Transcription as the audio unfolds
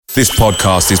This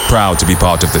podcast is proud to be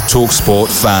part of the TalkSport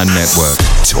Fan Network.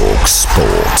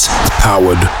 TalkSport.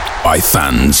 Powered by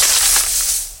fans.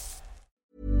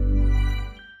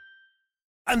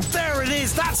 And there it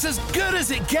is, that's as good as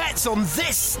it gets on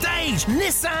this stage.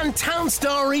 Nissan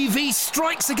Townstar EV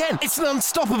strikes again. It's an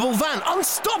unstoppable van,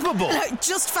 unstoppable.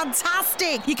 Just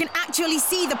fantastic. You can actually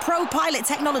see the Pro Pilot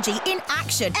technology in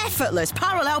action. Effortless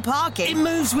parallel parking. It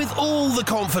moves with all the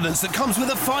confidence that comes with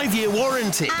a 5-year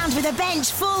warranty. And with a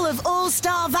bench full of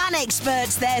all-star van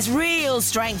experts, there's real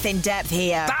strength in depth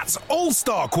here. That's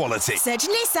all-star quality. Search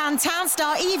Nissan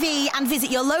Townstar EV and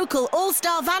visit your local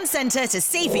all-star van centre to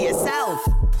see for yourself.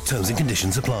 Terms and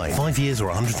conditions apply. 5 years or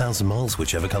 100,000 miles,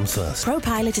 whichever comes first. Pro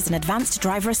Pilot is an advanced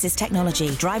driver assist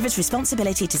technology. Driver's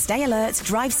responsibility to stay alert,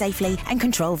 drive safely, and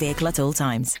control vehicle at all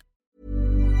times.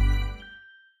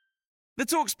 The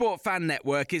TalkSport Fan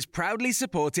Network is proudly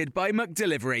supported by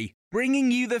McDelivery, bringing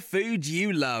you the food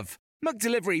you love.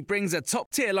 McDelivery brings a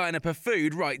top-tier lineup of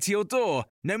food right to your door.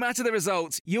 No matter the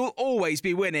result, you'll always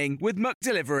be winning with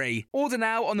McDelivery. Order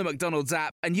now on the McDonald's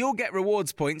app and you'll get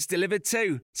rewards points delivered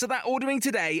too. So that ordering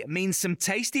today means some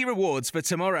tasty rewards for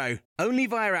tomorrow. Only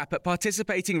via app at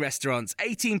participating restaurants.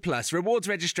 18 plus. Rewards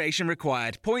registration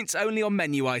required. Points only on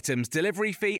menu items.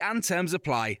 Delivery fee and terms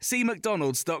apply. See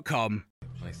mcdonalds.com.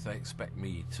 If they expect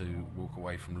me to walk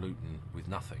away from Luton with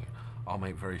nothing, I'll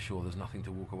make very sure there's nothing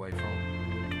to walk away from.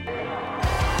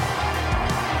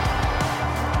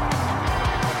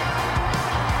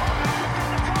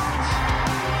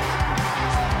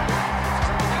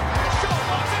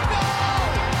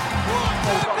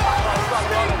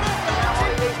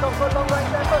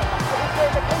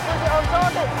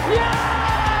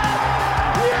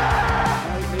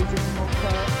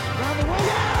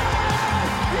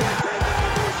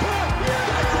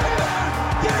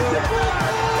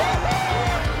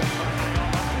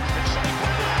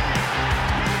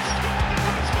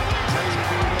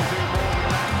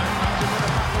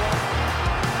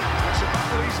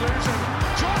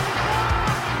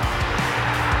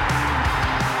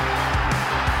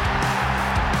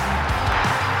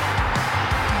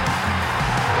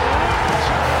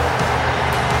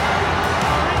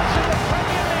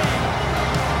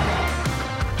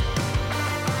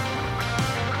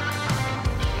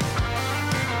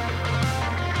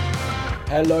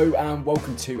 Hello and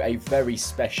welcome to a very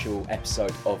special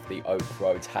episode of the Oak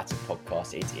Road Hatter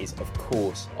podcast. It is, of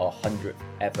course, our 100th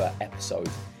ever episode.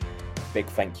 Big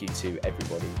thank you to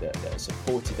everybody that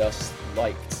supported us,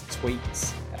 liked,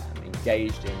 tweets,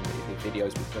 engaged in the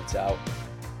videos we put out,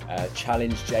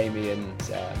 challenged Jamie and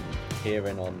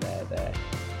Kieran on their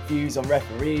views on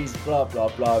referees, blah, blah,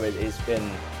 blah. It's been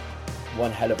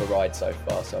one hell of a ride so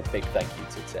far, so a big thank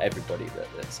you to everybody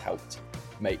that's helped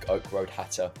make Oak Road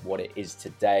Hatter what it is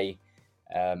today.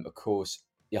 Of course,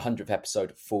 the 100th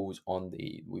episode falls on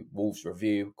the Wolves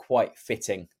review. Quite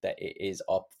fitting that it is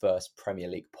our first Premier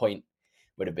League point.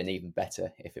 Would have been even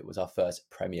better if it was our first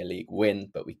Premier League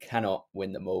win, but we cannot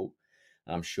win them all.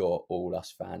 And I'm sure all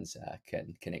us fans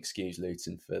can excuse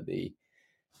Luton for the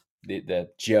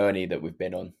journey that we've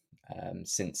been on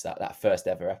since that first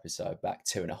ever episode back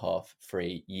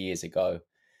 3 years ago.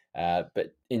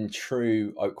 But in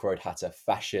true Oak Road Hatter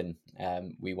fashion,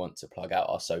 we want to plug out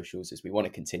our socials as we want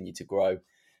to continue to grow.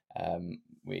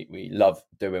 We love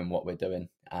doing what we're doing.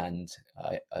 And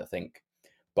I think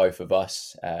both of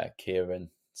us, Kieran,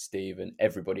 Steve, and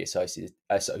everybody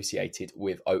associated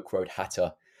with Oak Road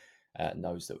Hatter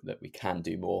knows that we can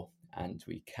do more and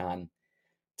we can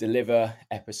deliver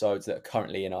episodes that are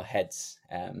currently in our heads.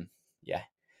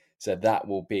 So that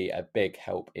will be a big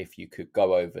help if you could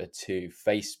go over to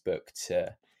Facebook,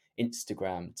 to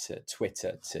Instagram, to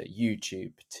Twitter, to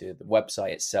YouTube, to the website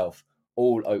itself,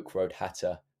 all Oak Road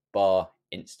Hatter bar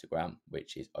Instagram,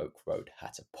 which is Oak Road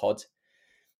Hatter Pod.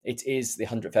 It is the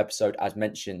 100th episode, as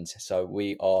mentioned, so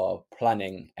we are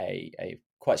planning a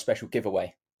quite special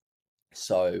giveaway.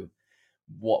 So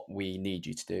what we need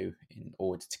you to do in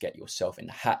order to get yourself in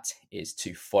the hat is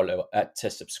to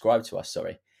subscribe to us,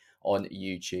 on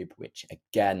YouTube, which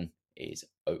again is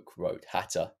Oak Road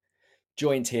Hatter.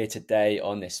 Joined here today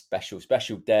on this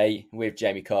special day with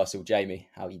Jamie Castle. Jamie,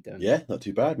 how are you doing? Yeah, not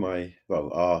too bad.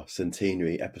 Our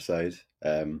centenary episode.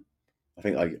 I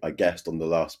think I guessed on the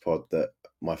last pod that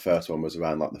my first one was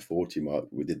around like the 40 mark.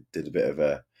 We did a bit of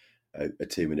a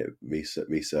 2-minute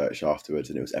research afterwards,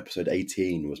 and it was episode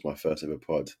 18 was my first ever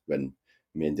pod when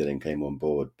me and Dylan came on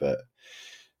board. But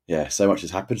yeah, so much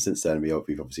has happened since then.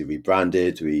 We've obviously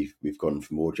rebranded. We've gone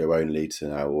from audio only to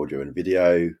now audio and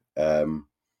video. And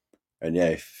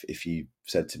yeah, if you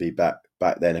said to me back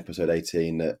then, episode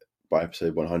 18, that by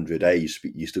episode 100,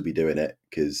 you still be doing it,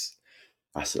 because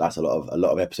that's a lot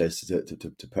of episodes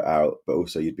to put out. But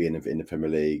also, you'd be in the Premier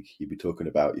League. You'd be talking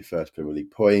about your first Premier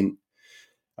League point,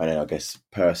 and then I guess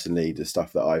personally the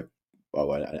stuff that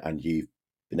and you've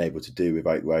been able to do with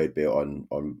Oak Road, be it on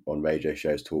radio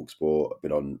shows, Talk Sport,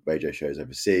 been on radio shows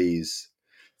overseas.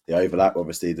 The overlap,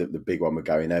 obviously, the big one with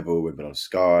Gary Neville, we've been on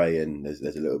Sky, and there's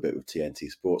a little bit with TNT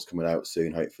Sports coming out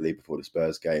soon, hopefully before the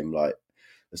Spurs game. Like,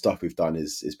 the stuff we've done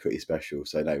is pretty special.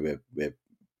 So no,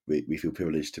 we feel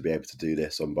privileged to be able to do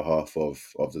this on behalf of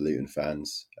the Luton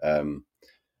fans, and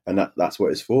that's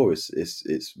what it's for.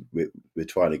 We're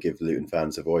trying to give Luton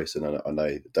fans a voice, and I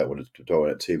know don't want to dwell on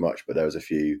it too much, but there was a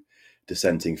few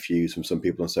dissenting views from some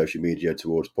people on social media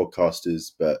towards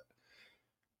podcasters, but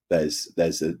there's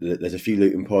a few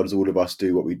Luton pods. All of us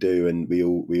do what we do, and we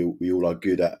all are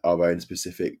good at our own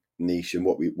specific niche and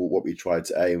what we try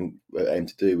to aim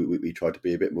to do. We try to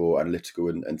be a bit more analytical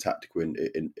and tactical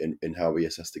in how we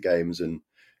assess the games, and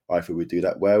I feel we do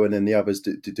that well, and then the others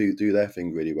do their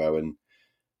thing really well. And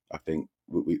I think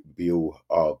we all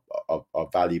are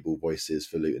valuable voices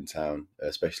for Luton Town,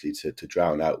 especially to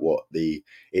drown out what the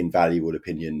invaluable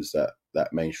opinions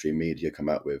that mainstream media come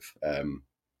out with.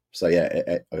 So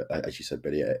yeah, as you said,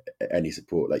 Billy, any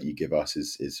support that you give us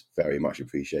is very much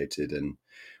appreciated, and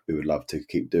we would love to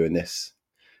keep doing this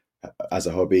as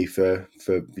a hobby for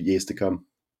years to come.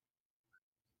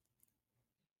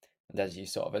 And as you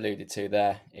sort of alluded to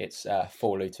there, it's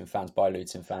for Luton fans, by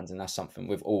Luton fans, and that's something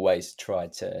we've always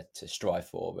tried to strive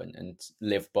for and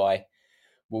live by.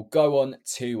 We'll go on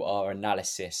to our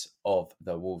analysis of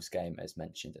the Wolves game. As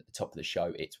mentioned at the top of the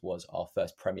show, it was our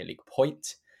first Premier League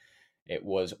point. It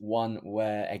was one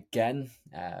where, again,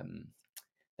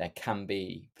 there can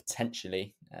be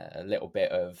potentially a little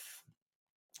bit of,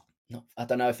 I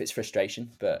don't know if it's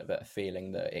frustration, but a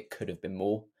feeling that it could have been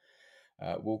more.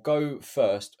 We'll go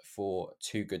first for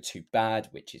Too Good, Too Bad,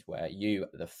 which is where you,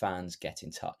 the fans, get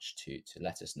in touch to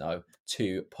let us know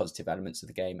 2 positive elements of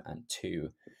the game and 2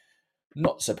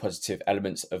 not so positive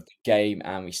elements of the game.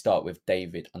 And we start with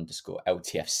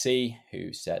David_LTFC,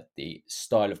 who said the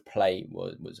style of play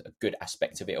was a good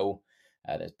aspect of it all.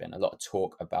 There's been a lot of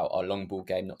talk about our long ball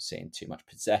game, not seeing too much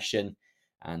possession,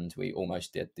 and we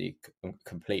almost did the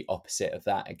complete opposite of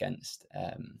that against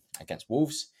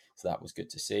Wolves. So that was good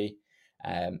to see.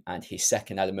 And his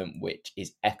second element, which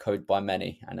is echoed by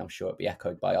many, and I'm sure it'll be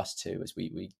echoed by us too, as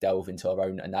we delve into our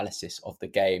own analysis of the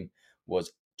game,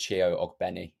 was Chio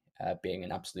Ogbene being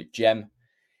an absolute gem.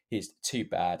 His 2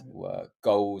 bad were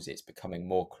goals. It's becoming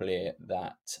more clear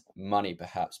that money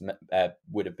perhaps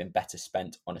would have been better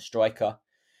spent on a striker.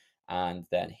 And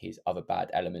then his other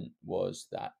bad element was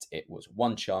that it was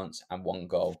 1 chance and 1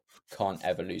 goal. Can't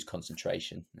ever lose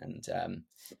concentration. And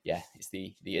it's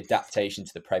the adaptation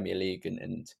to the Premier League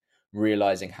and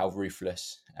realising how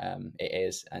ruthless it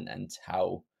is and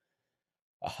how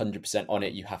 100% on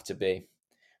it you have to be.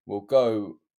 We'll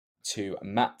go to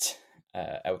Matt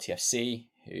LTFC,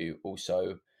 who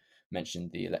also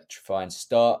mentioned the electrifying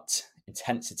start,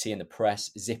 intensity in the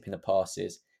press, zipping the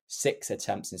passes, 6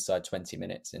 attempts inside 20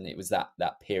 minutes. And it was that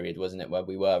period, wasn't it, where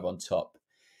we were on top.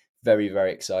 Very,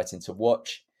 very exciting to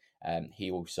watch. He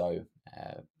also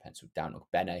penciled down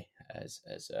Ogbene as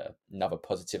another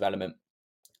positive element.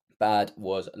 Bad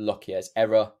was Lockyer's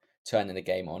error, turning the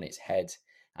game on its head,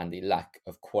 and the lack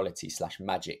of quality /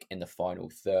 magic in the final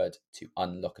third to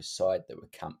unlock a side that were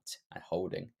camped and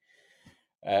holding.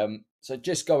 So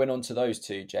just going on to those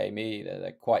 2, Jamie,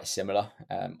 they're quite similar.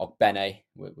 Ogbene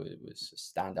was a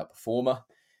stand-up performer,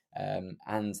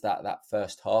 and that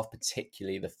first half,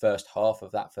 particularly the first half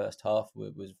of that first half,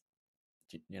 was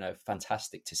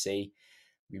fantastic to see.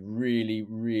 We really,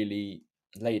 really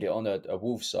laid it on a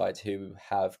Wolves side who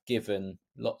have given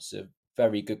lots of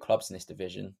very good clubs in this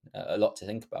division a lot to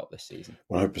think about this season.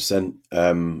 100%.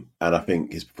 And I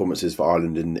think his performances for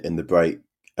Ireland in the break,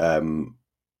 I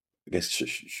guess,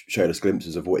 showed us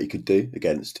glimpses of what he could do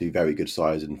against 2 very good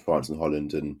sides in France and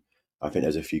Holland. And I think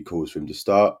there's a few calls for him to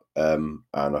start. And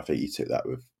I think he took that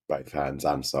with both hands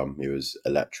and some. He was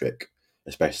electric,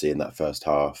 especially in that first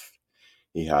half.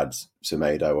 He had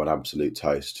Semedo on absolute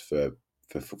toast for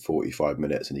 45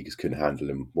 minutes, and he just couldn't handle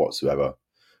him whatsoever.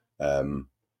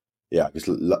 I just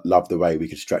love the way we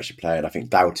could stretch the play, and I think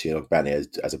Doughty and Ogbene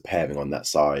as a pairing on that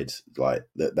side, like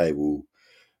that, they will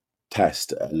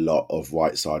test a lot of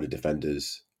right-sided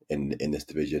defenders in this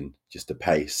division. Just the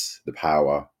pace, the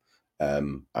power,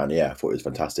 and I thought it was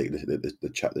fantastic.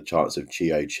 The chance of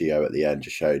Chio at the end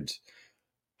just showed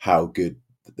how good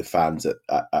the fans at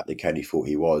the Kenny thought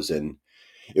he was, and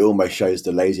it almost shows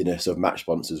the laziness of match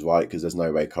sponsors, right? Because there's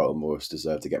no way Carlton Morris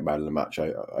deserved to get man of the match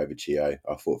over Chio.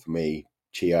 I thought, for me,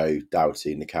 Chio,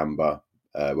 Doughty, Nakamba,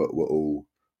 were all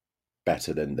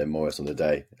better than Morris on the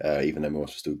day, even though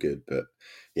Morris was still good. But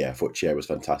yeah, I thought Chier was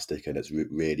fantastic, and it's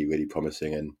really, really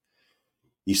promising. And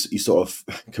you sort of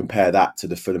compare that to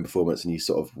the Fulham performance, and you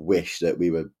sort of wish that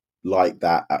we were like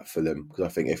that at Fulham, because I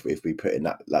think if we put in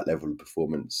that level of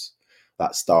performance,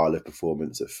 that style of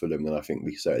performance at Fulham, then I think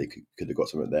we certainly could have got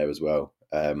something there as well.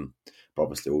 But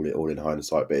obviously, all in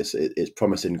hindsight. But it's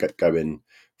promising going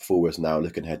forwards now,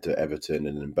 looking ahead to Everton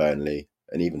and then Burnley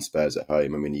and even Spurs at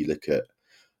home. I mean, you look at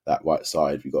that right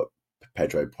side, we've got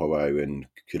Pedro Porro and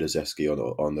Kulusevski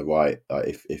on the right.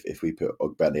 If we put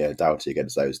Ogbene and Doughty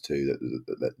against those two,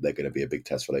 they're going to be a big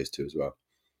test for those two as well.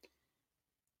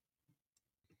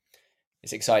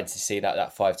 It's exciting to see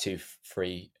that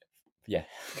 5-2-3. Yeah,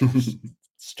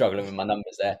 struggling with my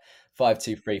numbers there.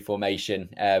 5-2-3 formation.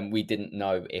 We didn't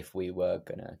know if we were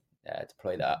going to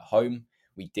deploy that at home.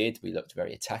 We did. We looked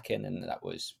very attacking, and that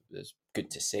was good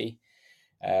to see.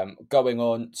 Going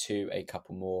on to a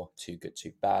couple more, too good,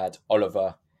 too bad.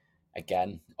 Oliver,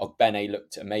 again, Ogbene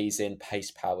looked amazing, pace,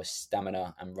 power,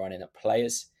 stamina, and running at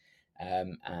players.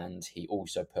 And he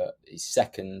also put his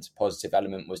second positive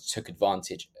element was took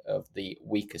advantage of the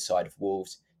weaker side of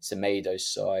Wolves, Semedo's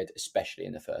side, especially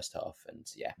in the first half. And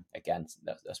yeah, again,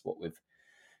 that's what we've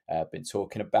been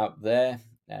talking about there.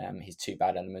 His two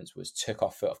bad elements was took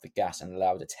our foot off the gas and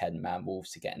allowed a 10-man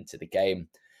Wolves to get into the game.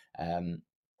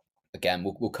 Again,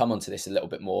 we'll come on to this a little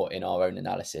bit more in our own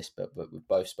analysis, but we've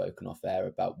both spoken off air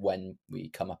about when we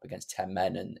come up against 10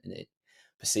 men and it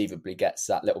perceivably gets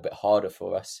that little bit harder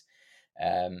for us.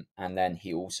 And then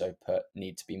he also put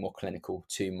need to be more clinical,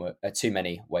 too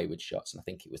many wayward shots. And I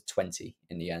think it was 20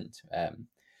 in the end,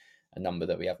 a number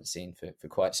that we haven't seen for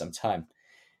quite some time.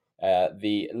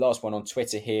 The last one on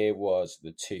Twitter here was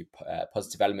the two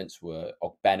positive elements were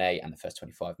Ogbene and the first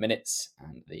 25 minutes,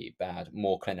 and the bad,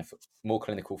 more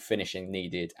clinical finishing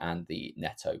needed, and the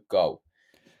Neto goal.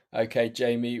 Okay,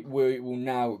 Jamie, we will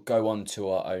now go on to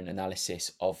our own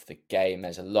analysis of the game.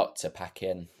 There's a lot to pack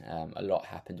in. A lot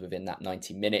happened within that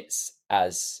 90 minutes,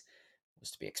 as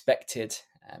was to be expected.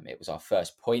 It was our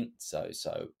first point, so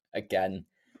again,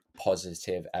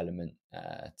 positive element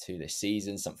to this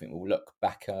season, something we'll look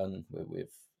back on with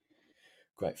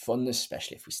great fondness,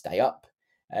 especially if we stay up.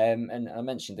 And I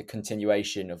mentioned the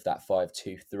continuation of that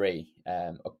 5-2-3.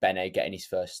 Ogbene getting his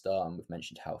first start, and we've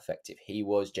mentioned how effective he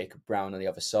was. Jacob Brown on the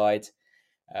other side.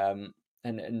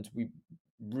 And we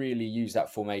really use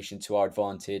that formation to our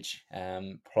advantage,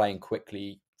 playing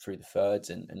quickly through the thirds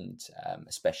and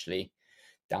especially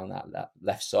down that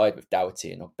left side with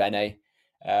Doughty and Ogbene.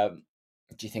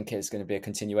 Do you think it's going to be a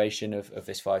continuation of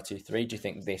this 5-2-3? Do you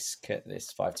think this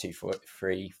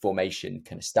 5-2-3 formation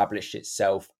can establish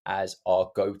itself as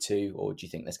our go-to, or do you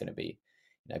think there's going to be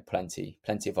plenty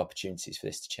of opportunities for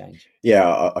this to change?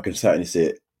 Yeah, I can certainly see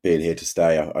it being here to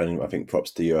stay. I think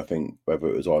props to you. I think whether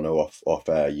it was on or off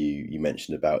air, you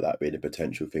mentioned about that being a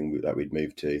potential thing that we'd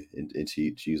move to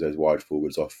use those wide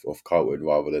forwards off Carlton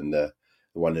rather than the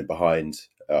one in behind.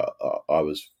 I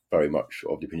was very much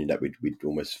of the opinion that we'd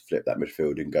almost flip that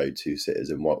midfield and go two sitters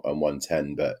and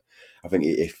 110. But I think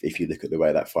if you look at the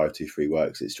way that 5-2-3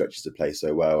 works, it stretches the play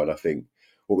so well. And I think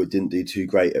what we didn't do too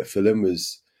great at Fulham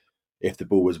was if the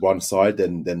ball was one side,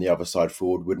 then the other side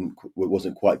forward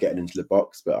wasn't quite getting into the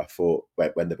box. But I thought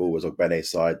when the ball was Ogbene's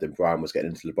side, then Brown was getting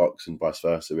into the box, and vice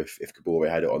versa. If Kabore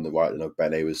had it on the right, then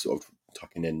Ogbene was sort of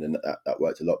tucking in, and that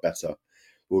worked a lot better.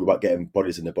 All about getting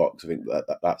bodies in the box. I think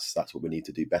that's what we need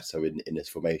to do better in this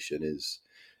formation. Is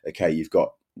okay. You've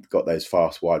got those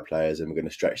fast wide players, and we're going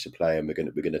to stretch the play, and we're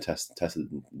going to test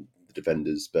the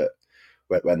defenders. But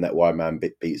when that wide man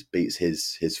beats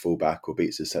his fullback or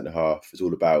beats his centre half, it's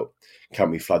all about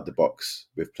can we flood the box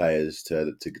with players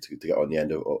to get on the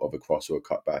end of a cross or a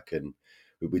cutback, and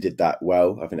we did that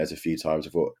well. I think there's a few times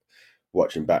I thought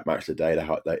watching back match of the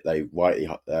day they rightly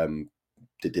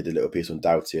did a little piece on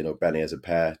Doughty and Ogbene as a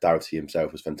pair. Doughty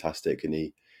himself was fantastic, and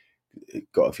he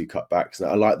got a few cutbacks.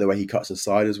 And I like the way he cuts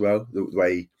aside as well. The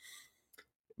way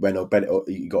when Ogbene,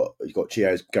 you got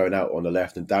Chier going out on the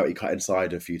left, and Doughty cut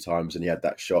inside a few times, and he had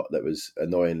that shot that was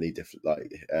annoyingly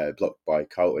blocked by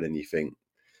Carlton. And you think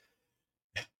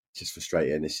it's just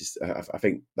frustrating. It's just I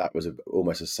think that was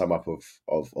almost a sum up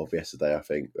of yesterday. I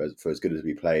think for as good as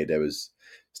we played, there was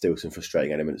still some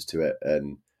frustrating elements to it,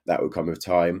 and that would come with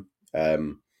time. I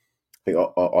think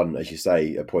on, as you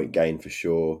say, a point gain for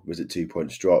sure. Was it 2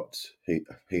 points dropped?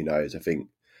 Who knows? I think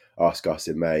ask us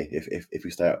in May. If we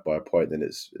stay up by a point, then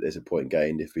there's a point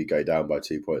gained. If we go down by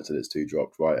 2 points, then it's 2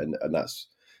 dropped, right? And that's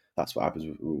what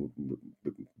happens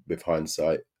with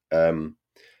hindsight.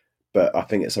 But I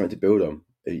think it's something to build on.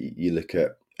 You look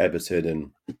at Everton,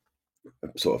 and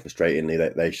sort of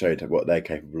frustratingly, they showed what they're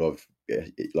capable of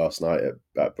last night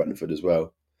at Brentford as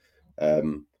well,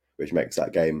 which makes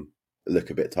that game look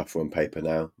a bit tougher on paper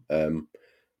now.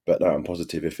 But no, I'm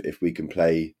positive if we can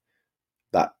play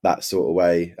that sort of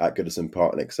way at Goodison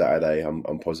Park next Saturday,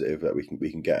 I'm positive that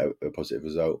we can get a positive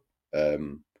result.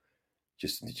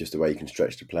 Just the way you can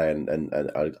stretch the play, and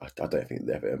I don't think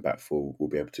the Everton back four will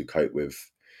be able to cope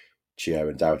with Chio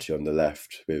and Doughty on the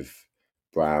left, with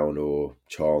Brown or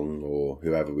Chong or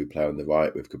whoever we play on the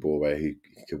right with Kabore, who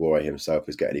Kabore himself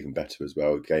is getting even better as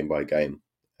well, game by game.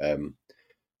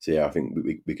 So yeah, I think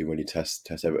we can really test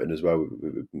Everton as well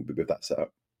with that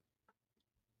setup.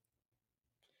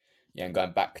 Yeah, and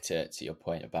going back to your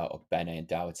point about Ogbene and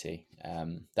Doughty,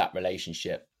 that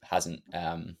relationship hasn't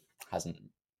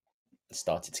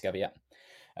started together yet.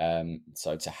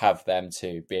 So to have them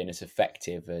two being as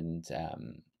effective and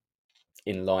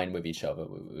in line with each other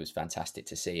was fantastic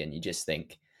to see. And you just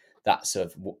think that's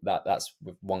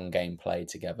with one game played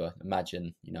together.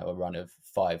 Imagine, a run of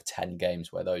 5-10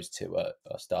 games where those two are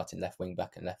starting left wing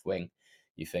back and left wing.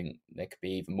 You think they could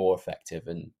be even more effective.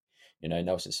 And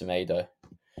Nelson Semedo,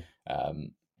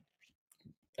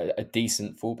 a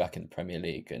decent fullback in the Premier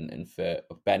League, and for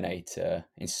Bene to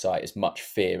incite as much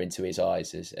fear into his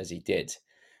eyes as he did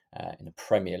in the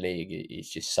Premier League,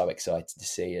 is just so excited to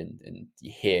see. And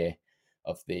you hear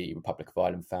of the Republic of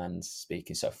Ireland fans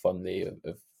speaking so fondly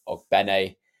of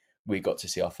Bene. We got to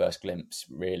see our first glimpse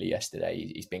really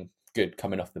yesterday. He's been good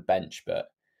coming off the bench,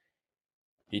 but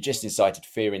he just incited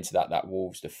fear into that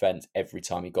Wolves defence every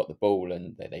time he got the ball,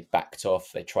 and they backed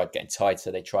off. They tried getting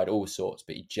tighter. They tried all sorts,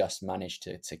 but he just managed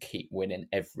to keep winning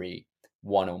every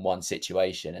one-on-one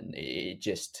situation. And it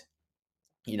just,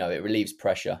 it relieves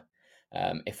pressure.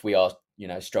 If we are,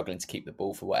 struggling to keep the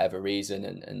ball for whatever reason,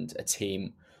 and a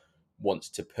team wants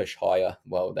to push higher,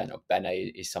 well, then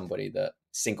Bene is somebody that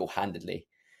single-handedly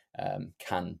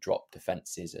can drop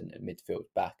defences and midfield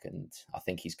back, and I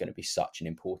think he's going to be such an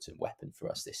important weapon for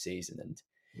us this season. And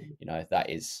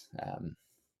that is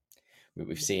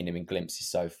we've seen him in glimpses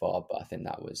so far, but I think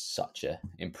that was such a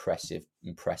impressive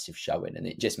showing, and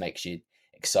it just makes you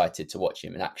excited to watch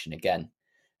him in action again,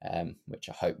 which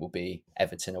I hope will be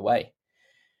Everton away.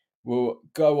 We'll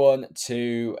go on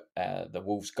to the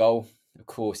Wolves goal. Of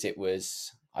course, it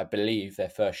was, I believe, their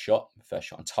first shot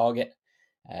on target.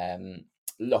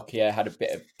 Lockyer had a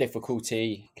bit of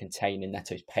difficulty containing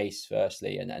Neto's pace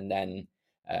firstly, and then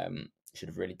should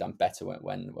have really done better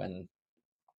when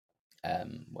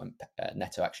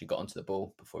Neto actually got onto the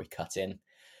ball before he cut in.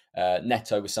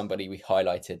 Neto was somebody we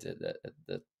highlighted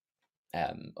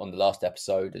on the last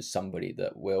episode as somebody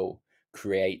that will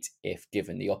create if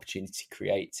given the opportunity to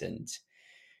create, and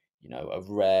a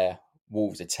rare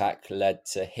Wolves attack led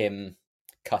to him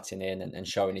cutting in and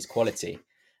showing his quality.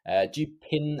 Do you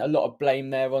pin a lot of blame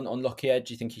there on Lockyer?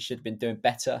 Do you think he should have been doing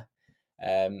better?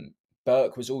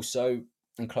 Burke was also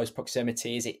in close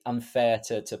proximity. Is it unfair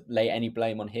to lay any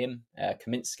blame on him?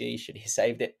 Kaminsky, should he have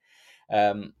saved it?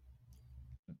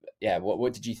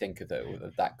 What did you think of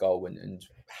that goal, and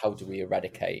how do we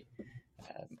eradicate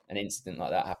an incident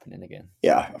like that happening again?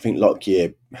 Yeah, I think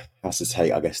Lockyer has to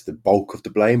take, I guess, the bulk of the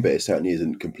blame, but it certainly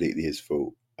isn't completely his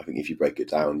fault. I think if you break it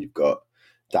down, you've got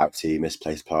Doughty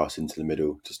misplaced pass into the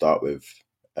middle to start with.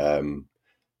 Then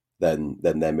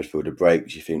their midfielder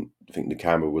breaks. You think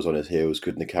Nakamba was on his heels.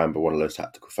 Could Nakamba one of those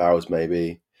tactical fouls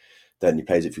maybe? Then he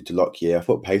plays it through to Lockyer. I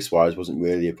thought pace-wise wasn't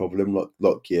really a problem.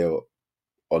 Lockyer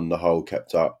on the whole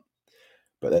kept up.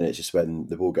 But then it's just when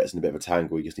the ball gets in a bit of a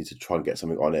tangle, you just need to try and get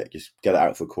something on it. Just get it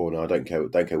out for a corner. I don't care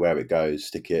where it goes.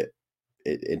 Stick it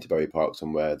into Bury Park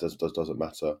somewhere. It doesn't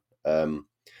matter.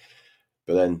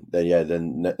 But then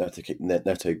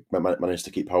Neto managed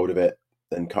to keep hold of it.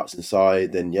 Then cuts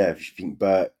inside. Then if you think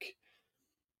Burke,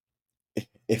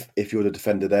 if you're the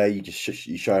defender there, you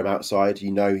show him outside.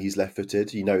 You know he's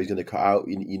left-footed. You know he's going to cut out.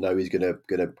 You know he's going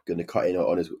to cut in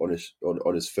on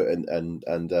his foot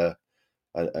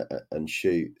and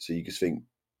shoot. So you just think,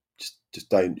 just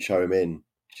don't show him in.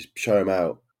 Just show him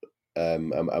out,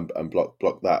 and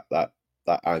block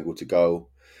that angle to goal.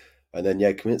 And then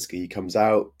Kaminsky, he comes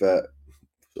out, but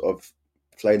sort of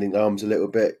flailing arms a little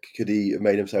bit. Could he have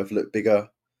made himself look bigger?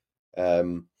 I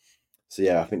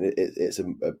think it's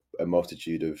a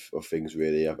multitude of things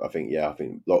really. I think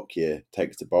Lockyer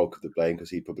takes the bulk of the blame because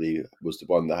he probably was the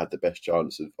one that had the best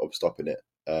chance of stopping it.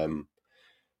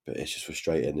 But it's just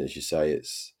frustrating, as you say.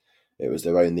 It was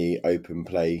their only open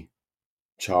play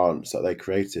chance that they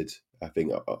created. I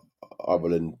think other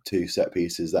than two set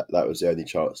pieces, that was the only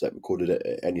chance that recorded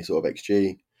at any sort of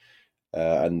XG.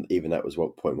 And even that was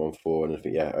 1.14. And I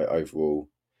think overall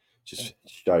just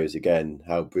shows again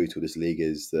how brutal this league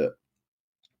is, that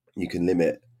you can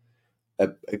limit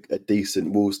a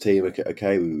decent Wolves team.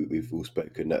 Okay, we've all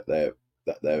spoken that they're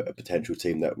a potential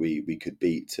team that we could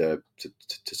beat to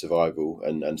survival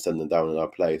and send them down in our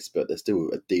place, but they're still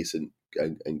a decent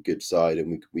and good side,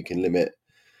 and we can limit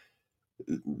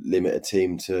a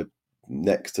team to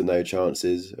next to no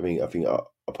chances. I think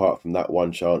apart from that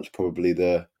one chance, probably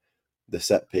the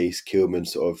set piece, Kilman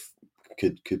sort of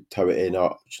could toe it in.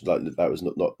 Like that was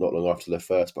not long after the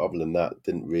first, but other than that,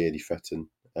 didn't really threaten.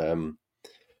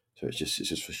 So it's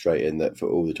just frustrating that for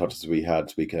all the chances we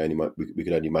had, we could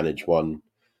only manage one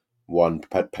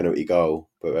penalty goal,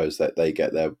 but whereas that they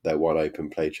get their one open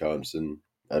play chance and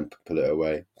pull it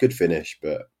away. Good finish,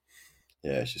 but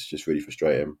yeah, it's just really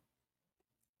frustrating.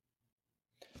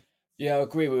 Yeah, I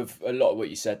agree with a lot of what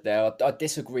you said there. I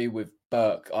disagree with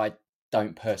Burke. I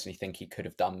don't personally think he could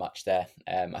have done much there.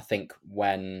 I think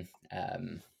when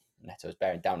Neto was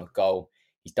bearing down a goal,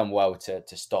 he's done well to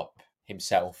stop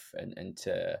himself and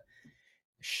to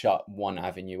shut one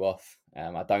avenue off.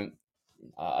 I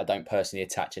don't personally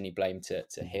attach any blame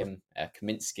to him.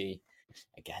 Kaminsky,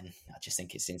 again, I just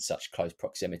think it's in such close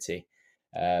proximity.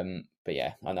 But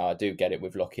yeah, I know I do get it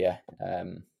with Lockyer.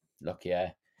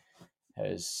 Lockyer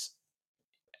has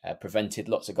prevented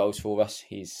lots of goals for us.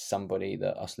 He's somebody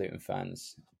that us Luton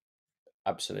fans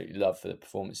absolutely love for the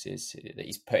performances that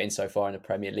he's put in so far in the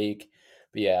Premier League.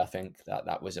 But yeah, I think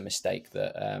that was a mistake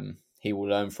that he will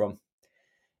learn from.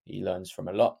 He learns from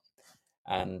a lot.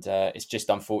 And it's just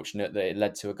unfortunate that it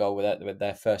led to a goal with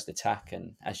their first attack.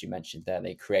 And as you mentioned there,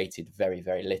 they created very,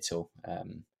 very little.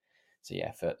 So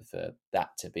yeah, for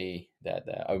that to be their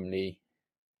only,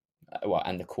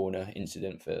 and the corner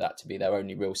incident, for that to be their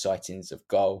only real sightings of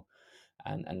goal,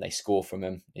 and they score from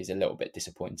them is a little bit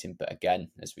disappointing. But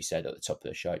again, as we said at the top of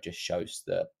the show, it just shows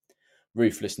the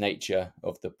ruthless nature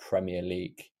of the Premier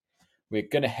League. We're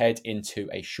going to head into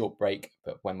a short break,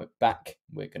 but when we're back,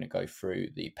 we're going to go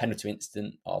through the penalty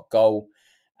incident, our goal,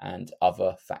 and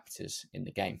other factors in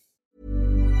the game.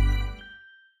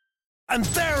 And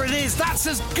there it is, that's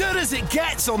as good as it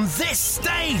gets on this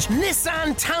stage.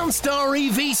 Nissan Townstar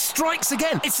EV strikes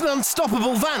again. It's an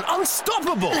unstoppable van,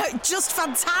 unstoppable. Just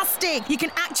fantastic. You can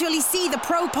actually see the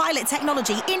Pro Pilot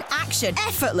technology in action.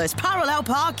 Effortless parallel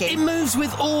parking. It moves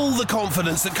with all the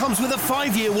confidence that comes with a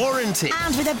 5-year warranty.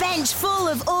 And with a bench full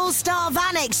of all-star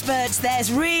van experts,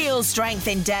 there's real strength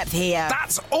in depth here.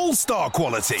 That's all-star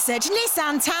quality. Search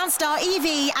Nissan Townstar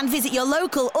EV and visit your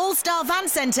local all-star van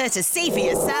centre to see for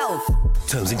yourself.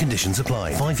 Terms and conditions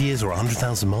apply. 5 years or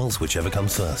 100,000 miles, whichever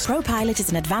comes first. ProPilot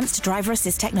is an advanced driver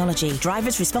assist technology.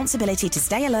 Driver's responsibility to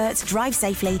stay alert, drive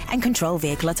safely, and control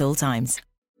vehicle at all times.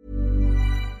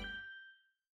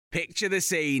 Picture the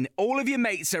scene. All of your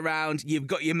mates around, you've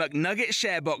got your McNugget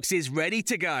share boxes ready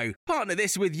to go. Partner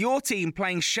this with your team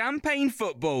playing champagne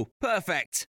football.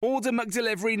 Perfect. Order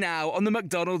McDelivery now on the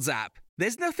McDonald's app.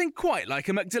 There's nothing quite like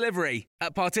a McDelivery.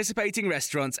 At participating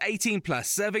restaurants, 18 plus,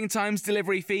 serving times,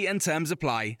 delivery fee and terms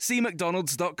apply. See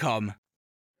mcdonalds.com.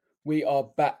 We are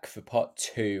back for part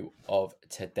 2 of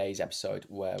today's episode,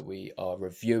 where we are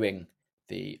reviewing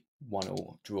the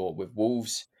 1-1 draw with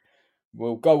Wolves.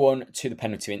 We'll go on to the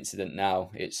penalty incident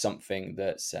now. It's something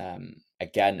that's,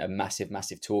 again, a massive,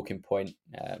 massive talking point,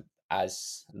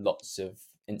 as lots of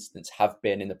incidents have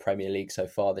been in the Premier League so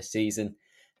far this season.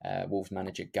 Wolves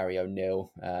manager Gary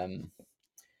O'Neill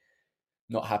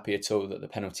not happy at all that the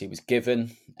penalty was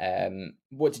given.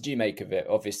 What did you make of it?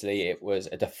 Obviously, it was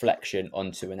a deflection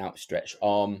onto an outstretched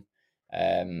arm.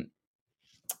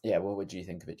 What would you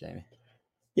think of it, Jamie?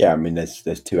 Yeah, I mean, there's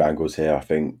 2 angles here. I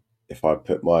think if I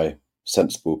put my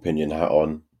sensible opinion hat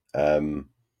on,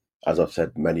 as I've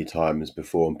said many times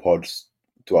before in pods,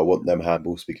 do I want them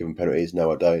handballs to be given penalties?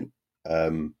 No, I don't.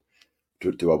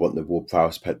 Do I want the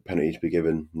Ward-Prowse penalty to be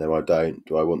given? No, I don't.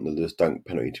 Do I want the Lewis Dunk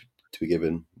penalty to be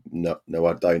given? No,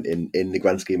 I don't. In the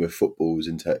grand scheme of footballs,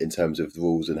 in terms of the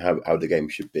rules and how the game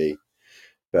should be.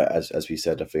 But as we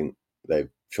said, I think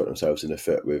they've shot themselves in the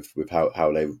foot with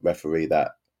how they referee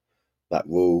that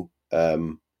rule.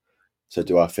 So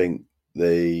do I think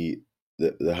the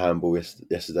handball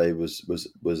yesterday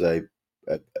was a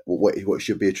what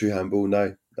should be a true handball?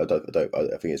 No, I don't.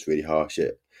 I think it's really harsh.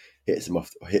 It hits him off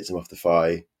the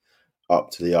thigh up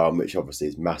to the arm, which obviously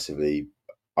is massively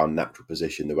unnatural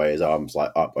position, the way his arm's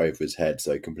like up over his head.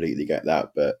 So I completely get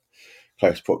that, but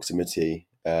close proximity.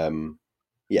 So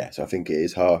I think it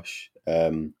is harsh.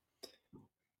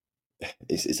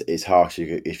 It's harsh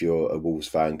if you're a Wolves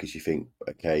fan, because you think,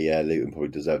 okay, yeah, Luton probably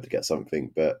deserved to get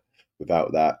something, but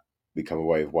without that, we come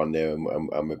away with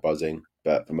 1-0 and we're buzzing.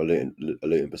 But from a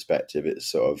Luton perspective, it's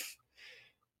sort of,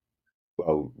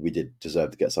 well, we did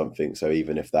deserve to get something. So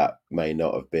even if that may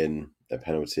not have been a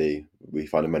penalty. We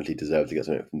fundamentally deserved to get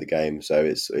something from the game. So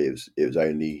it was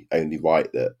only right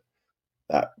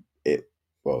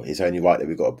it's only right that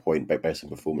we got a point based on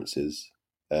performances.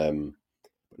 The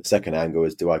second angle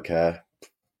is, do I care?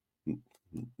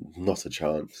 Not a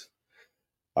chance.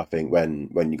 I think when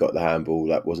you got the handball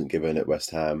that wasn't given at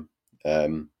West Ham,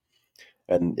 and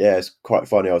yeah, it's quite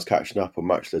funny. I was catching up on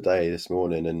Match of the Day this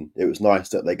morning, and it was nice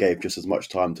that they gave just as much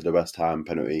time to the West Ham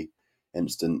penalty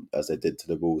instant as they did to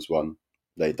the Wolves one.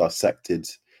 They dissected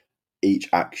each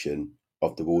action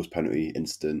of the Wolves penalty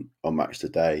incident on Match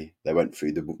Today. They went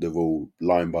through the rule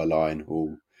line by line.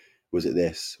 Oh, was it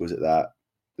this? Was it that?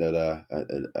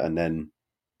 And then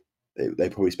they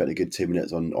probably spent a good 2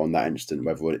 minutes on that incident,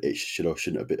 whether it should or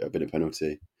shouldn't have been a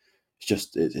penalty.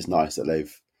 It's nice that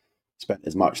they've spent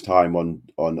as much time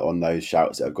on those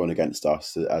shouts that have gone against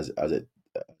us as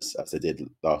they did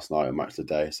last night on Match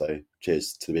Today. So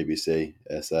cheers to the BBC.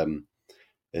 It's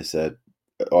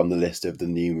on the list of the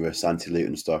numerous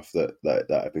anti-Luton stuff that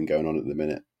have been going on at the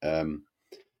minute.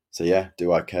 So yeah,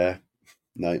 do I care?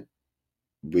 No,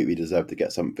 we deserve to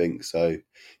get something. So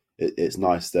it's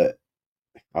nice that,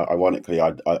 ironically,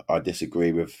 I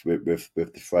disagree with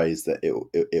the phrase that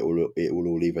it will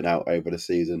all even out over the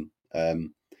season.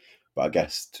 But I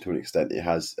guess to an extent it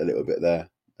has a little bit there,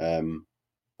 and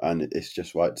it's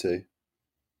just right too.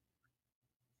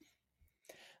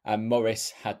 And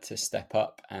Morris had to step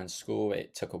up and score.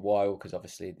 It took a while because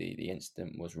obviously the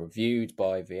incident was reviewed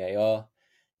by VAR.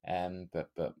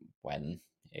 But when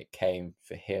it came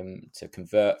for him to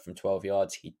convert from 12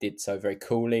 yards, he did so very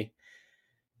coolly.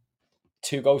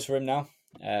 2 goals for him now.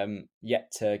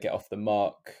 Yet to get off the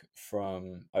mark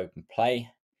from open play.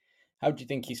 How do you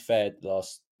think he's fared the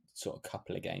last sort of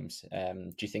couple of games?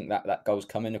 Do you think that goal's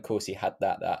coming? Of course, he had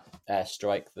that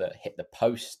strike that hit the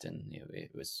post, and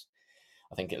it was.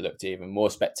 I think it looked even more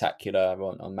spectacular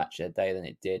on Match of the Day than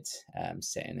it did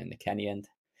sitting in the Kenny end.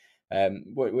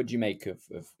 What do you make of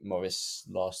Morris'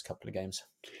 last couple of games?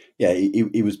 Yeah,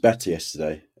 he was better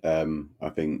yesterday. I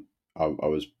think I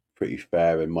was pretty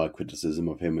fair in my criticism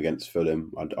of him against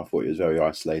Fulham. I thought he was very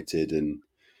isolated and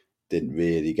didn't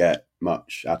really get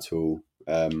much at all.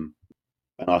 And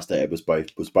I stated it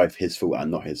was both his fault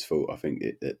and not his fault. I think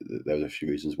there was a few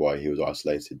reasons why he was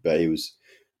isolated, but he was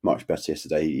much better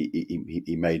yesterday.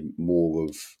 He made more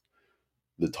of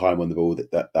the time on the ball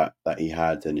that he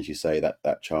had, and as you say,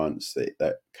 that chance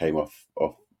that came off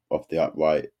the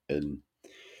upright, and I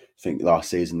think last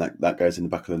season that goes in the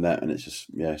back of the net, and it's just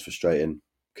it's frustrating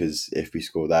because if we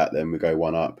score that, then we go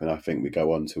 1 up, and I think we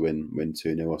go on to win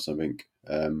 2-0 or something.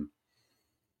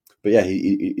 But yeah,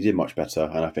 he did much better,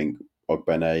 and I think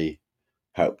Ogbene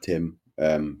helped him.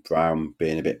 Brown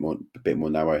being a bit more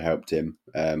narrow helped him.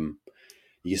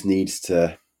 He just needs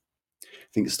to, I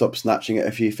think, stop snatching at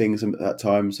a few things at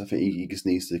times. I think he just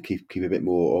needs to keep a bit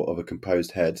more of a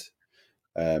composed head.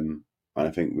 And I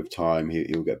think with time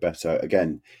he'll get better.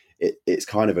 Again, it's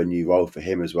kind of a new role for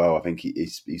him as well. I think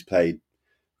he's played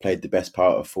the best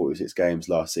part of 46 games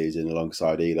last season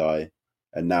alongside Eli,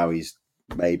 and now he's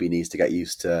maybe needs to get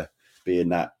used to being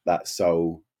that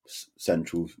sole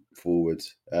central forward.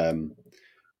 So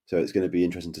it's going to be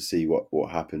interesting to see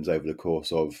what happens over the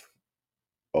course of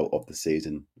the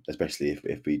season, especially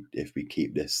if we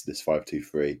keep this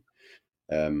 5-2-3.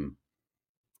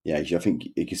 I think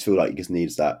he just feel like he just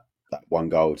needs that 1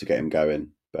 goal to get him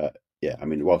going. But yeah, I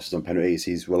mean, whilst he's on penalties,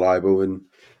 he's reliable, and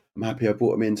I'm happy I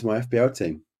brought him into my FPL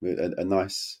team with a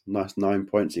nice 9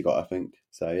 points he got, I think.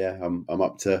 So yeah, I'm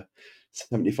up to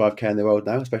 75k in the world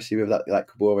now, especially with that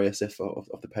Kabore assist of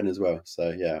the pen as well.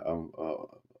 So yeah, I'm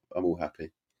all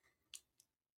happy.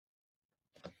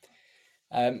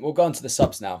 We'll go on to the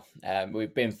subs now.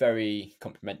 We've been very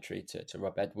complimentary to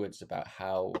Rob Edwards about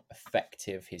how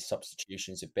effective his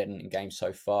substitutions have been in games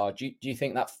so far. Do you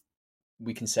think that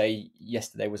we can say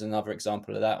yesterday was another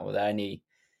example of that, or were there any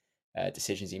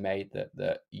decisions he made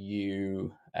that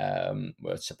you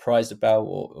were surprised about,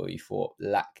 or you thought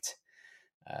lacked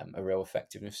a real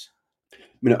effectiveness? I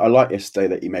mean, I like yesterday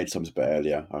that he made subs a bit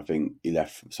earlier. I think he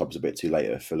left subs a bit too late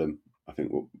at Fulham. I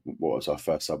think what was our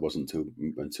first sub wasn't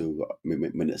until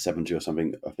minute 70 or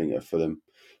something, I think, at Fulham.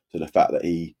 So the fact that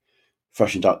he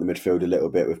freshened up the midfield a little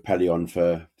bit with Pelly on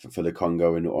for the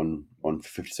Congo and on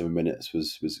 57 minutes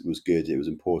was good. It was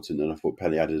important, and I thought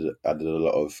Pelly added a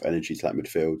lot of energy to that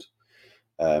midfield.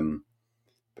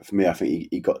 But for me, I think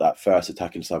he got that first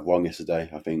attacking sub wrong yesterday.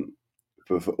 I think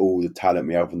for all the talent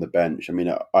we have on the bench, I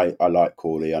mean, I like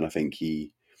Corley, and I think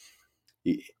he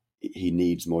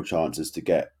needs more chances to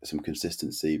get some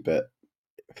consistency, but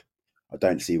I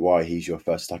don't see why he's your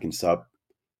first attacking sub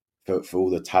for all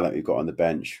the talent we've got on the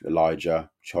bench. Elijah,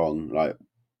 Chong, like,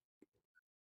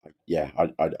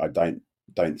 I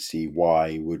don't see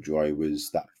why Woodrow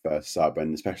was that first sub,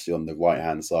 and especially on the right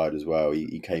hand side as well.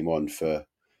 He came on for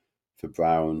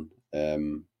Brown.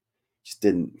 Just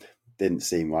didn't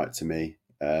seem right to me.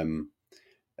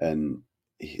 And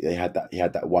he had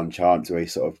that one chance where he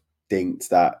sort of dinked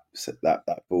that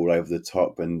ball over the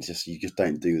top, and you just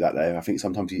don't do that there. I think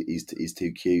sometimes he's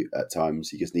too cute at times.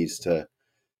 He just needs to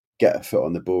get a foot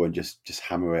on the ball and just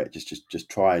hammer it. Just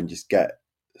try and just get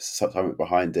something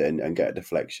behind it and get a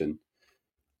deflection.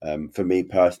 For me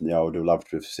personally, I would have loved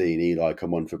to have seen Eli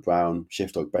come on for Brown,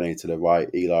 shift Bennett to the right,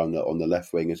 Eli on the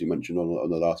left wing, as we mentioned on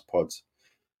the last pods.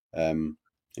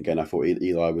 Again, I thought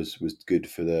Eli was good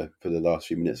for the last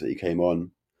few minutes that he came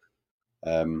on.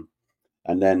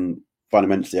 And then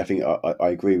fundamentally, I think I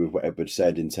agree with what Edward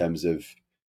said in terms of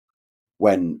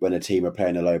when a team are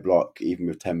playing a low block, even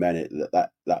with 10 men,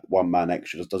 that one man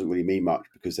extra just doesn't really mean much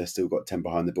because they've still got 10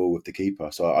 behind the ball with the keeper.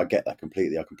 So I get that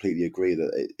completely. I completely agree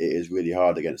that it is really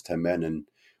hard against 10 men, and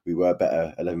we were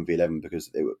better 11v11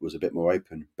 because it was a bit more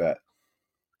open. But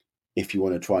if you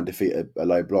want to try and defeat a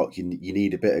low block, you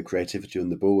need a bit of creativity on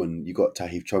the ball, and you got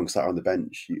Tahith Chong sat on the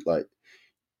bench.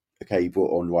 Okay, he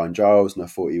brought on Ryan Giles, and I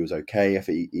thought he was okay. I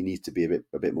think he needs to be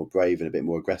a bit more brave and a bit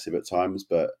more aggressive at times.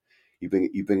 But you bring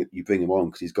him on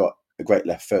because he's got a great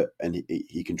left foot, and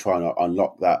he can try and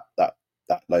unlock that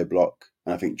low block.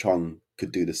 And I think Chong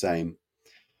could do the same.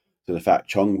 So the fact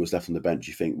Chong was left on the bench,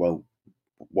 you think, well,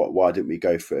 why didn't we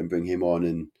go for it and bring him on?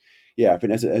 And yeah, I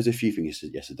think there's a few things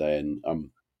yesterday, and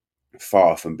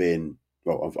far from being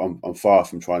I'm far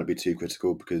from trying to be too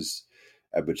critical because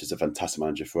Edwards is a fantastic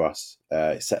manager for us.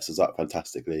 It sets us up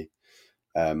fantastically,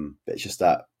 but it's just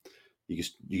that you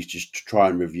just try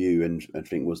and review and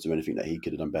think, was there anything that he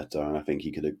could have done better? And I think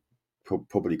he could have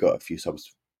probably got a few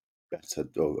subs better,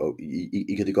 or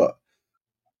he could have got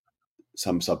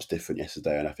some subs different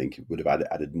yesterday, and I think it would have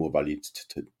added more value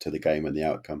to the game and the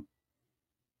outcome.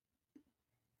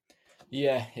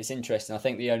 Yeah, it's interesting. I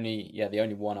think the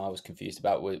only one I was confused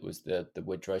about was the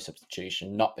Woodrow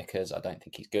substitution. Not because I don't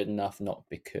think he's good enough, not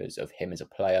because of him as a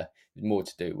player. It's more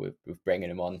to do with bringing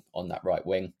him on that right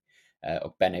wing.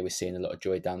 Bene was seeing a lot of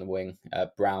joy down the wing.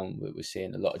 Brown was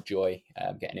seeing a lot of joy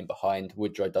getting in behind.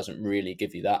 Woodrow doesn't really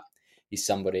give you that. He's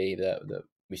somebody that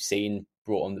we've seen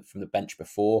brought on from the bench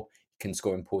before. He can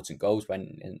score important goals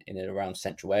when in and around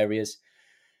central areas.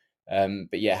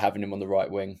 But yeah, having him on the right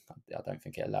wing, I don't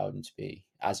think it allowed him to be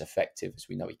as effective as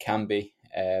we know he can be.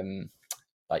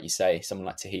 Like you say, someone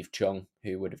like Tahith Chong,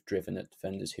 who would have driven at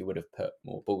defenders, who would have put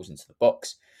more balls into the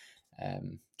box.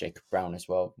 Jacob Brown as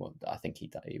well. I think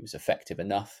he was effective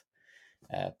enough.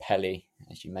 Pelly,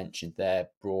 as you mentioned there,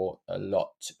 brought a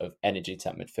lot of energy to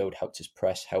that midfield, helped us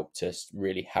press, helped us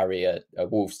really harry a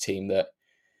Wolves team that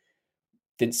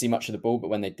didn't see much of the ball, but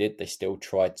when they did, they still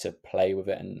tried to play with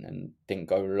it and didn't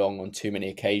go long on too many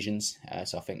occasions.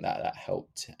 So I think that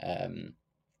helped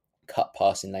cut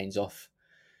passing lanes off.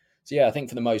 So yeah, I think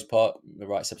for the most part, the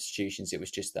right substitutions. It was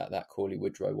just that Corley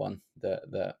Woodrow one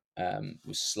that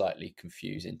was slightly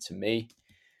confusing to me.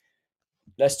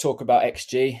 Let's talk about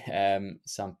XG.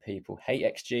 Some people hate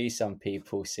XG. Some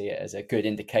people see it as a good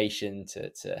indication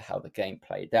to how the game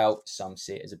played out. Some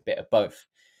see it as a bit of both.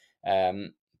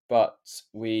 But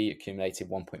we accumulated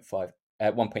 1.85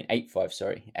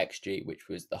 XG, which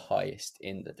was the highest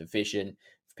in the division.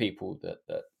 For people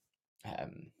that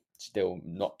still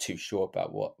not too sure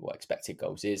about what expected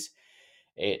goals is,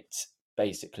 it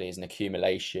basically is an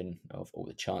accumulation of all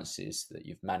the chances that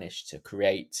you've managed to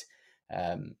create,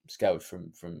 scaled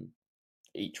from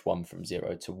each one from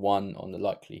 0 to 1 on the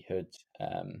likelihood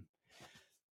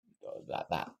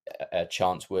that a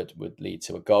chance would lead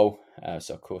to a goal.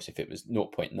 So of course, if it was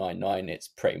 0.99, it's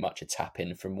pretty much a tap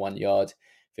in from 1 yard.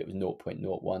 If it was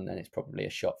 0.01, then it's probably a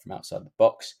shot from outside the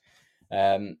box.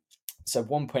 So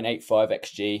 1.85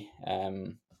 XG,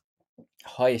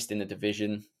 highest in the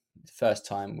division. The first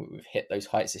time we've hit those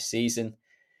heights this season,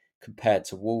 compared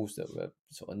to Wolves that were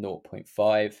sort of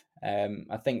 0.5.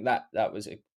 I think that was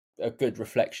a good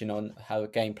reflection on how the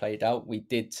game played out. We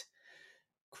did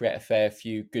create a fair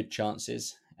few good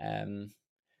chances.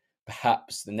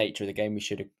 Perhaps the nature of the game, we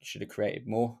should have created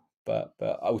more, but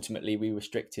ultimately we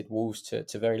restricted Wolves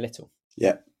to very little.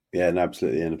 Yeah, no,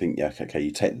 absolutely. And I think okay,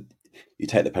 you take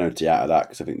the penalty out of that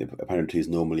because I think the penalty is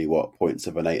normally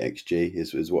 0.78 xg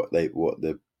is what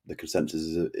the consensus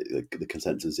is. The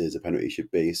consensus is a penalty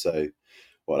should be. So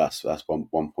that's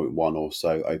 1.1 or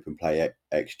so open play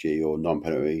xg or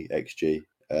non-penalty xg.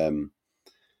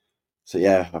 So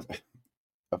yeah.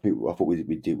 I thought we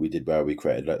did well. We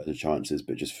created loads of chances,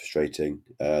 but just frustrating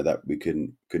that we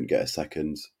couldn't get a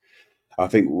second. I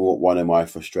think one of my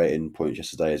frustrating points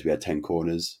yesterday is we had 10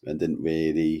 corners and didn't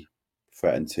really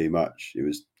threaten too much. It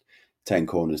was 10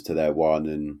 corners to their one,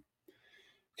 and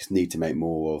just need to make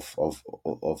more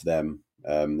of them.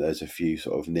 There's a few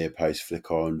sort of near post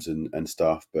flick-ons and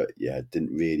stuff, but yeah,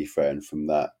 didn't really threaten from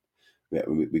that.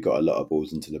 We got a lot of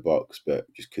balls into the box, but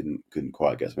just couldn't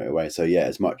quite get something away. So yeah,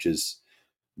 as much as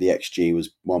the XG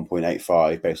was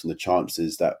 1.85 based on the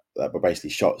chances that were basically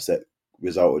shots that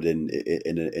resulted in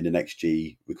an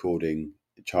XG recording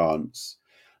chance,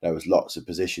 there was lots of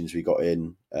positions we got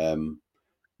in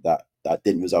that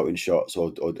didn't result in shots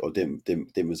or didn't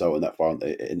result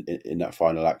in that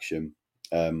final action.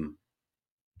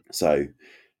 So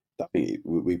I think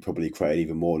we probably created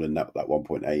even more than that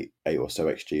 1.88 or so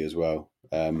XG as well.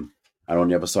 And on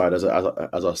the other side, as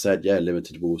I said, yeah,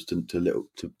 limited balls to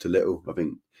little. I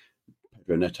think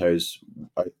Pedro Neto's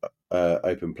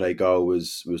open play goal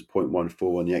was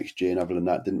 0.14 on the XG, and other than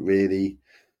that, didn't really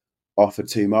offer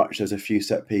too much. There's a few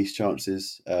set piece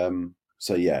chances.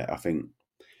 So yeah, I think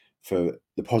for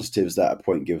the positives that a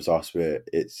point gives us,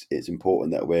 it's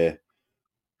important that we're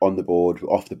on the board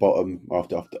off the bottom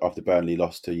after Burnley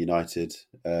lost to United.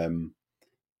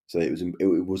 So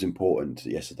it was important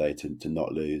yesterday to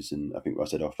not lose, and I think I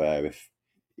said off air,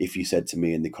 if you said to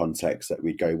me in the context that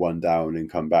we'd go one down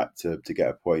and come back to get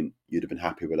a point, you'd have been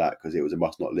happy with that because it was a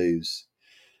must not lose.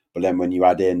 But then when you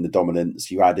add in the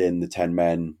dominance, you add in the 10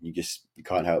 men, you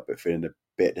can't help but feeling a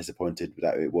bit disappointed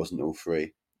that it wasn't all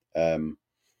three.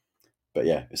 But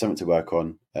yeah, it's something to work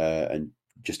on, and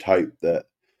just hope that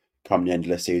come the end of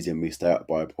the season we stay up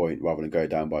by a point rather than go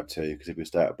down by two. Because if we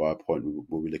stay up by a point,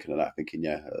 we'll be looking at that thinking,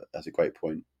 yeah, that's a great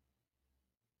point.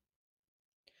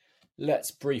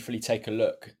 Let's briefly take a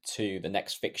look to the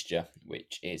next fixture,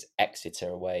 which is Exeter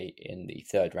away in the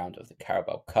third round of the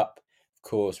Carabao Cup. Of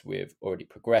course, we've already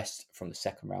progressed from the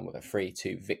second round with a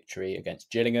 3-2 victory against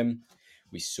Gillingham.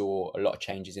 We saw a lot of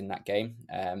changes in that game.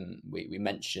 We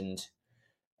mentioned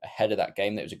ahead of that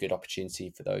game that it was a good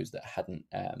opportunity for those that hadn't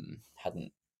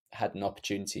had an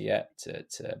opportunity yet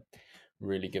to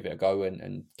really give it a go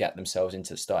and get themselves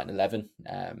into the starting 11.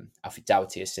 Alfie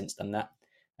Doughty has since done that.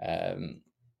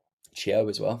 Chio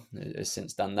as well has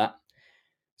since done that.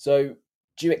 So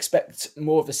do you expect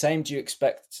more of the same? Do you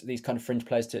expect these kind of fringe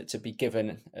players to be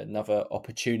given another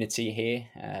opportunity here?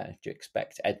 Do you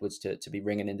expect Edwards to be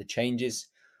ringing in the changes?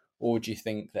 Or do you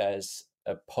think there's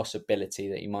a possibility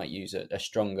that you might use a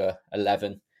stronger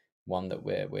 11, one that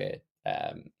we're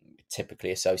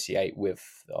typically associate with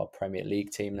our Premier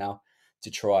League team now, to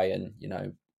try and,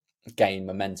 gain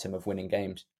momentum of winning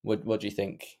games? What do you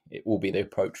think it will be the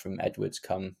approach from Edwards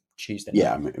come Tuesday night?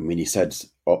 Yeah, I mean, he said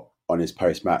on his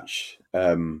post-match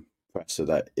presser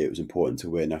that it was important to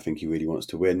win. I think he really wants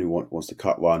to win. He wants to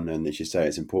cut one, and as you say,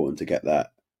 it's important to get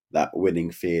that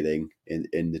winning feeling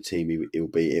in the team.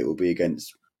 It will be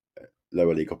against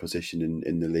lower league opposition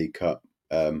in the League Cup,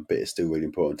 but it's still really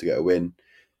important to get a win.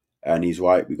 And he's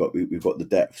right. We've got the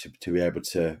depth to be able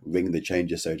to ring the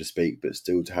changes, so to speak, but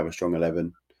still to have a strong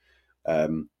 11.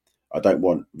 I don't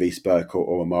want Reece Burke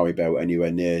or Amari Bell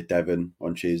anywhere near Devon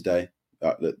on Tuesday.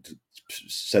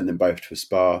 Send them both to a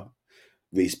Spa.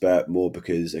 Reece Burke more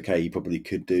because, okay, he probably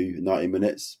could do 90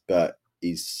 minutes, but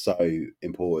he's so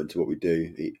important to what we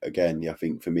do. I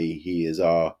think for me, he is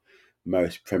our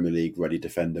most Premier League ready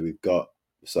defender we've got.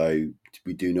 So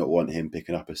we do not want him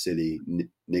picking up a silly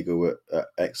niggle at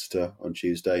Exeter on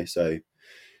Tuesday. So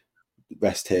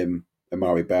rest him.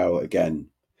 Amari Bell, again,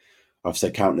 I've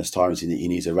said countless times he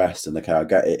needs a rest, and okay, I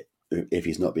get it if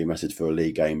he's not being rested for a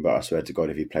league game. But I swear to God,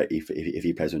 if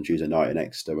he plays on Tuesday night in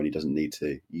Exeter when he doesn't need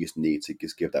to, you just need to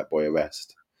give that boy a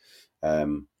rest.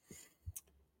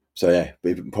 So yeah,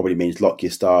 it probably means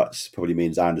Lockyer starts, probably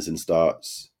means Anderson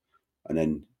starts, and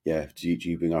then yeah, do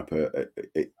you bring up a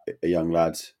young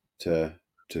lad to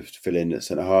fill in at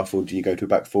centre half, or do you go to a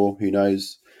back four? Who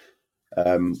knows?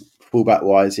 Fullback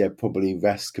wise, yeah, probably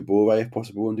rest Kabore if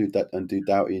possible and do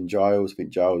Doughty and Giles. I think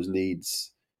Giles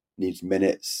needs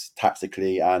minutes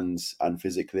tactically and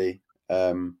physically.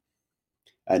 And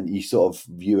you sort of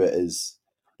view it as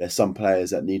there's some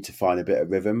players that need to find a bit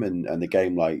of rhythm, and a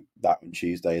game like that on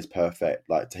Tuesday is perfect.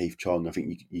 Like Tahith Chong, I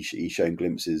think he's shown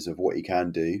glimpses of what he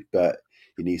can do, but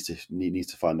he needs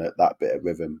to find that bit of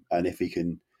rhythm. And if he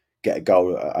can get a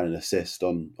goal and an assist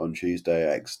on Tuesday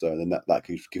at Exeter, then that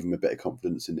could give him a bit of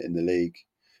confidence in the league.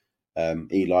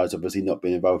 Eli's obviously not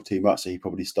been involved too much, so he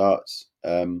probably starts.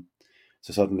 So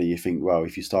suddenly you think, well,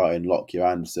 if you start in Lockyer,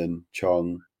 Anderson,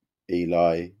 Chong,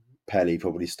 Eli, Pelly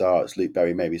probably starts, Luke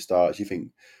Berry maybe starts, you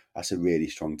think that's a really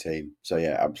strong team. So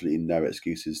yeah, absolutely no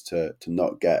excuses to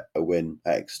not get a win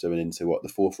at Exeter and into the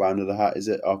fourth round of the hat, is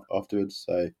it, afterwards?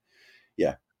 So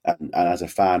yeah, and as a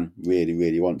fan,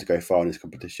 really want to go far in this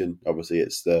competition. Obviously,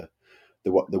 it's the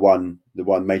one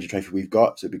major trophy we've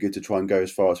got, so it'd be good to try and go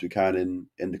as far as we can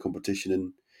in the competition,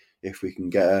 and if we can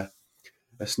get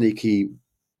a sneaky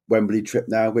Wembley trip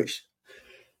now, which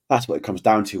that's what it comes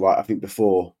down to, right? I think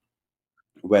before,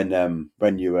 when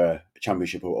you were a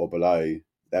Championship or below,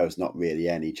 there was not really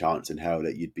any chance in hell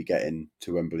that you'd be getting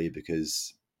to Wembley,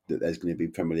 because there's going to be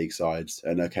Premier League sides,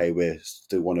 and okay, we're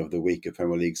still one of the weaker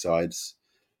Premier League sides.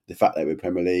 The fact that we're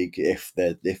Premier League, if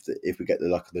we get the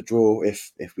luck of the draw,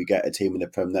 if we get a team in the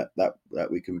Prem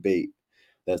that we can beat,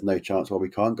 there's no chance why we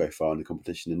can't go far in the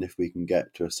competition. And if we can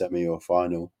get to a semi or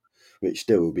final, which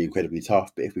still will be incredibly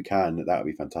tough, but if we can, that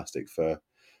would be fantastic for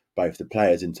both the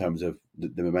players in terms of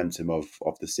the momentum of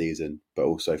the season, but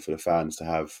also for the fans to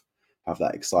have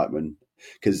that excitement,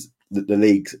 because the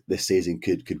league this season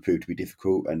could prove to be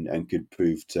difficult and could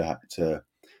prove to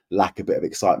lack a bit of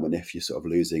excitement if you're sort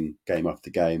of losing game after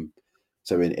game.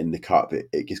 So in the cup,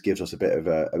 it just gives us a bit of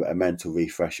a mental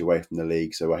refresh away from the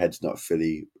league, so our head's not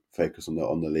fully focused on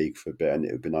the league for a bit, and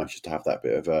it would be nice just to have that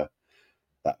bit of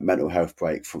that mental health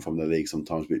break from the league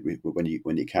sometimes, when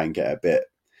you can get a bit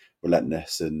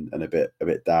relentless and a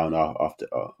bit down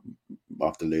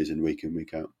after losing week in,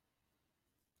 week out.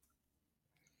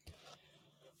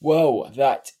 Well,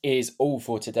 that is all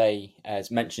for today.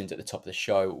 As mentioned at the top of the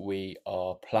show, we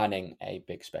are planning a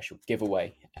big special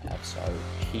giveaway, so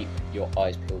keep your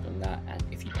eyes peeled on that. And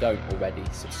if you don't already,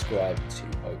 subscribe to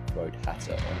Oak Road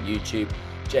Hatter on YouTube.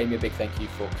 Jamie, a big thank you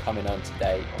for coming on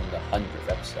today on the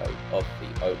 100th episode of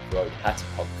the Oak Road Hatter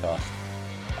podcast.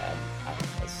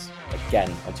 And as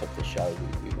again, on top of the show,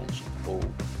 we mentioned all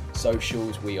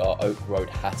socials. We are Oak Road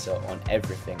Hatter on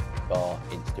everything bar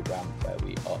Instagram, where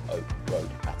we are Oak Road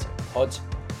Hatter Pod.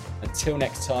 Until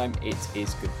next time, it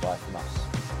is goodbye from us.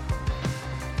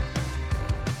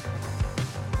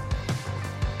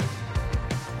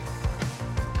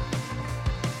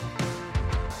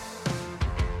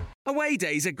 Away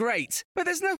days are great, but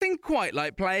there's nothing quite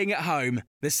like playing at home.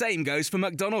 The same goes for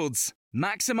McDonald's.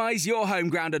 Maximise your home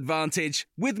ground advantage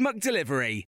with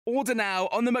McDelivery. Order now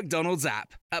on the McDonald's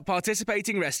app. At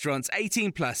participating restaurants,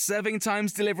 18 plus, serving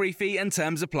times, delivery fee and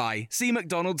terms apply. See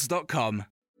mcdonalds.com.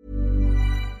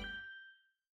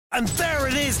 And there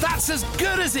it is, that's as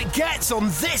good as it gets on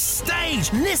this stage.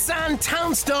 Nissan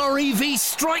Townstar EV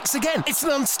strikes again. It's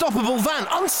an unstoppable van,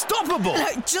 unstoppable.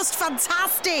 Just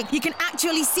fantastic. You can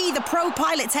actually see the Pro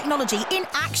Pilot technology in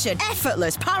action.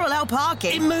 Effortless parallel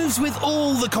parking. It moves with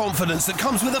all the confidence that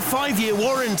comes with a 5-year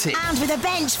warranty. And with a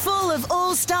bench full of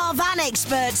all-star van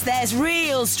experts, there's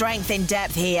real strength in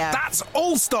depth here. That's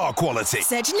all-star quality.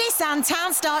 Search Nissan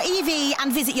Townstar EV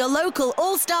and visit your local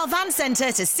all-star van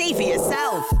centre to see for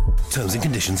yourself. Terms and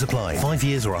conditions apply. 5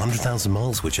 years or 100,000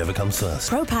 miles, whichever comes first.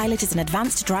 Pro Pilot is an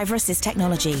advanced driver assist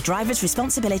technology. Driver's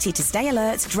responsibility to stay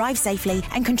alert, drive safely,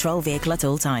 and control vehicle at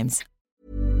all times.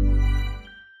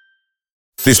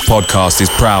 This podcast is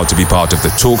proud to be part of the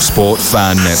TalkSport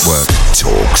Fan Network.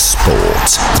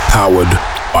 TalkSport. Powered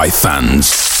by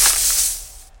fans.